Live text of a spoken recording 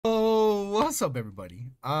What's up, everybody?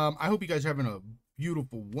 I hope you guys are having a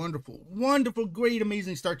beautiful, wonderful, great,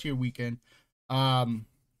 amazing start to your weekend. We're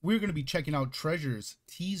going to be checking out Treasure's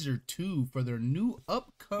Teaser 2 for their new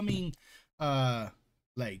upcoming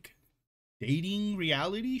like dating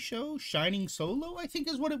reality show, Shining Solo, I think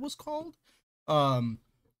is what it was called. So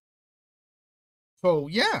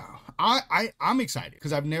yeah, I'm excited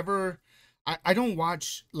because I don't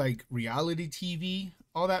watch like reality TV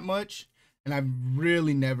all that much, and I've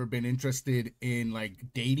really never been interested in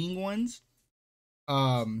like dating ones.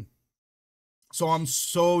 So I'm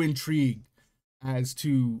so intrigued as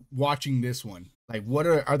to watching this one. Like, what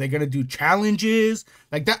are they gonna do? Challenges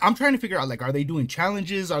like that? I'm trying to figure out, like, are they doing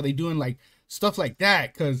challenges? Are they doing like stuff like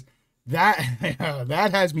that? Because that that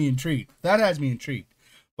has me intrigued.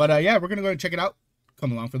 But yeah, we're gonna go and check it out.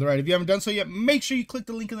 Come along for the ride. If you haven't done so yet, make sure you click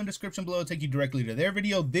the link in the description below. It'll take you directly to their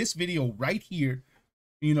video. This video right here.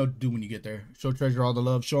 You know, do when you get there. Show Treasure all the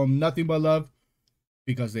love. Show them nothing but love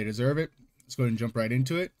because they deserve it. Let's go ahead and jump right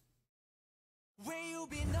into it.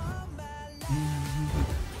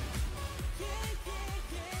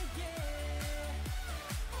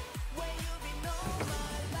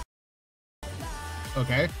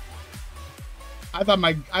 Okay. I thought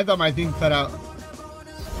my thing cut out.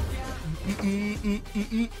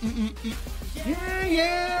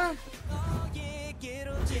 Yeah.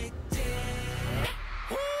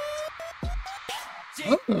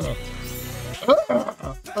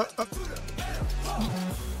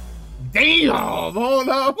 Damn! Hold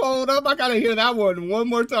up! I gotta hear that one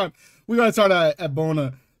more time. We gotta start at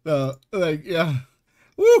Bona. Yeah.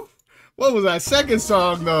 Woo! What was that second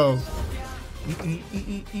song though?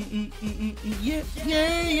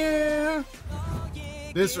 Yeah.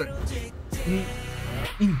 This one.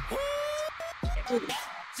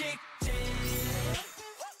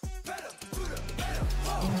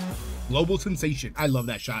 Global sensation. I love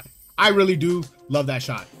that shot. I really do love that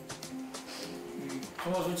shot.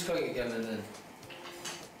 To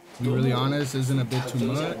be really honest, isn't a bit too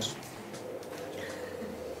much.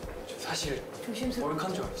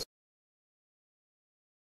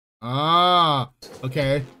 Ah,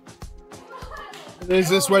 okay. Is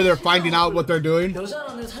this where they're finding out what they're doing?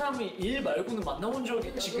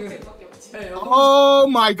 Oh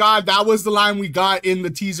my god, that was the line we got in the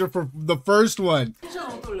teaser for the first one.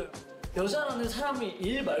 Where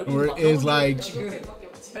it is like,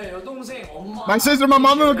 my sister, my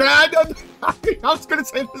mom, and my granddad. I was gonna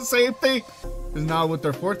say the same thing. Is now with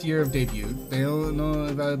their 4th year of debut. They don't know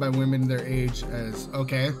evaluated by women their age as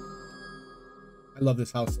okay. I love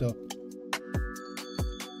this house still.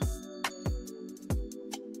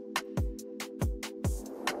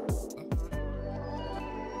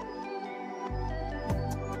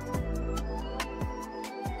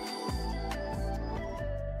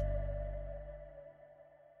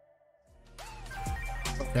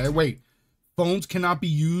 Okay, wait. Phones cannot be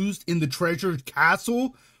used in the treasure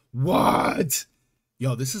castle? What?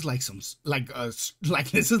 Yo, this is like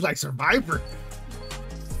this is like Survivor.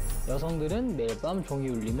 여성들은 매일 밤 종이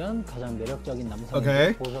울리면 가장 매력적인 남성의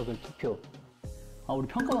Okay. 보석을 투표. 아, 우리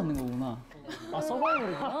평가받는 거구나. 아,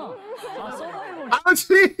 서바이벌이구나. 아, 서바이벌. I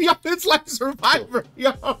see. Yo, it's like Survivor.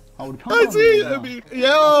 Yo. 아, 우리 I see. I mean,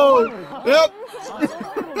 yo. Yep.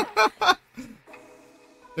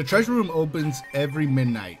 The treasure room opens every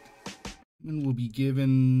midnight and will be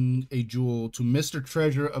given a jewel to Mr.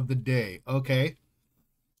 Treasure of the day. Okay.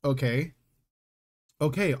 Okay,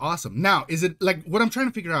 awesome. Now, is it like, what I'm trying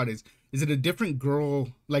to figure out is it a different girl,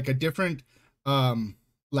 like a different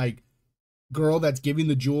like girl that's giving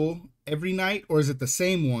the jewel every night, or is it the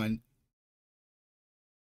same one?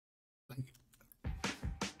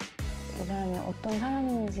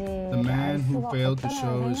 The man who failed to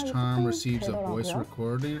show his charm receives a voice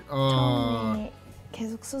recording.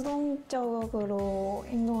 계속 수동적으로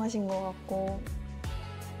행동하신 것 같고.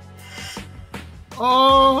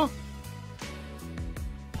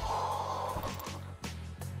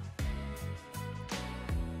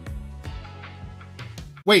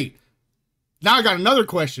 Wait, now I got another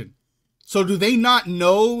question. So do they not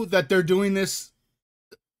know that they're doing this?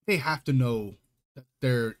 They have to know that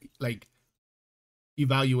they're like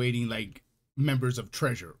evaluating like members of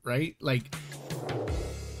Treasure, right? Like,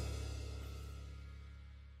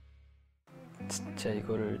 진짜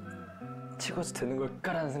이거를 찍어서 되는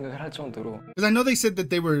걸까라는 생각을 할 정도로. because I know they said that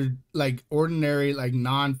they were like ordinary, like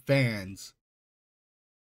non-fans,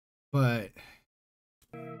 but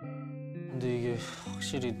근데 이게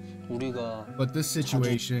확실히 우리가 but this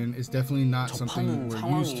situation is definitely not something we're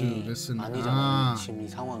used to. This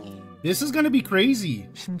is gonna be crazy.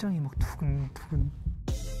 심장이 막 두근두근.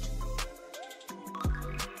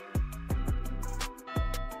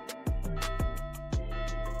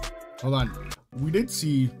 hold on. We did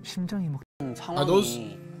see. 심장이 막 상황이 those-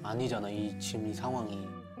 아니잖아. 지금 이 상황이.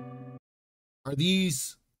 Are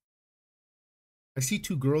these? I see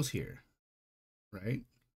two girls here, right?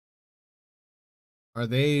 Are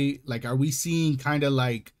they like? Are we seeing kind of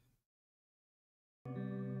like?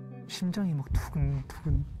 심장이 막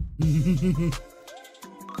두근두근.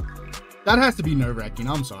 That has to be nerve-wracking.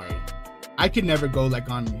 I'm sorry. I could never go like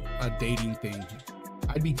on a dating thing.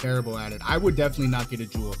 I'd be terrible at it. I would definitely not get a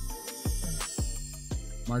jewel.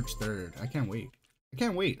 March 3rd. I can't wait. I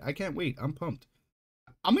can't wait. I can't wait. I'm pumped.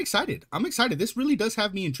 I'm excited. I'm excited. This really does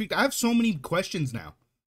have me intrigued. I have so many questions now.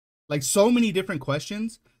 Like so many different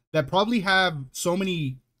questions that probably have so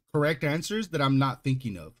many correct answers that I'm not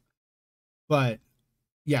thinking of. But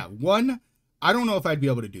yeah, one, I don't know if I'd be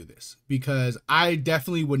able to do this because I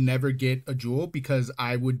definitely would never get a jewel because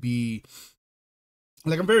I would be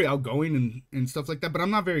like, I'm very outgoing and stuff like that, but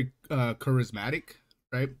I'm not very charismatic,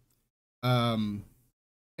 right? And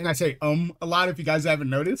I say a lot if you guys haven't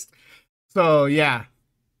noticed. So yeah,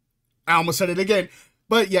 I almost said it again,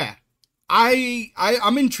 but yeah,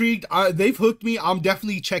 I'm intrigued. They've hooked me. I'm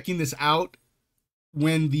definitely checking this out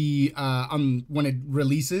when when it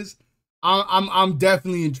releases. I'm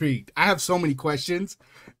definitely intrigued. I have so many questions,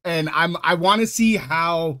 and I want to see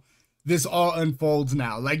how this all unfolds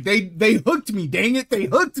now. Like they hooked me. Dang it, they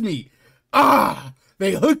hooked me.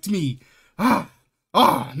 They hooked me.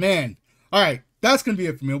 Man. All right, that's gonna be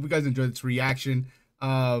it for me. Hope you guys enjoyed this reaction.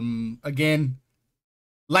 Again,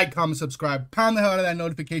 like, comment, subscribe, pound the hell out of that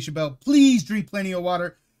notification bell. Please drink plenty of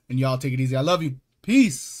water, and y'all take it easy. I love you.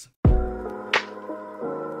 Peace.